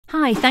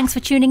Hi, thanks for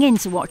tuning in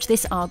to watch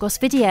this Argos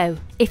video.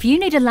 If you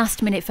need a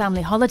last-minute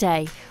family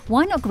holiday,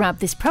 why not grab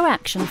this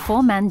ProAction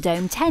 4-man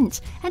dome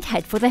tent and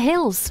head for the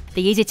hills?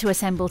 The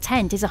easy-to-assemble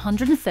tent is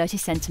 130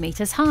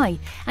 centimeters high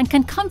and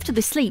can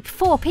comfortably sleep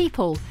 4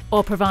 people,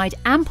 or provide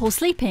ample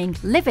sleeping,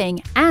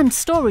 living and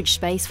storage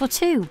space for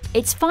 2.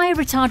 Its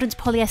fire-retardant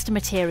polyester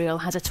material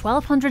has a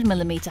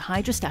 1200mm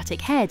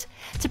hydrostatic head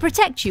to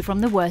protect you from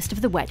the worst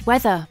of the wet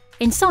weather.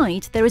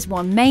 Inside, there is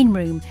one main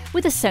room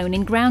with a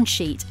sewn-in ground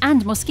sheet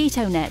and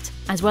mosquito net,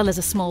 as well as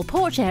a small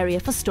porch area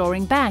for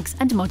storing bags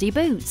and muddy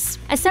boots.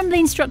 Assembly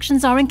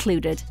instructions are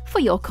included for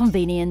your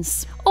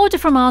convenience. Order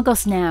from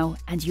Argos now,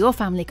 and your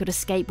family could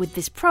escape with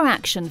this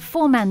ProAction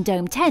 4-man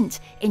dome tent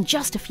in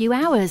just a few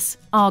hours.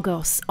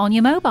 Argos, on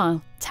your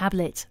mobile,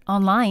 tablet,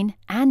 online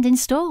and in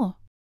store.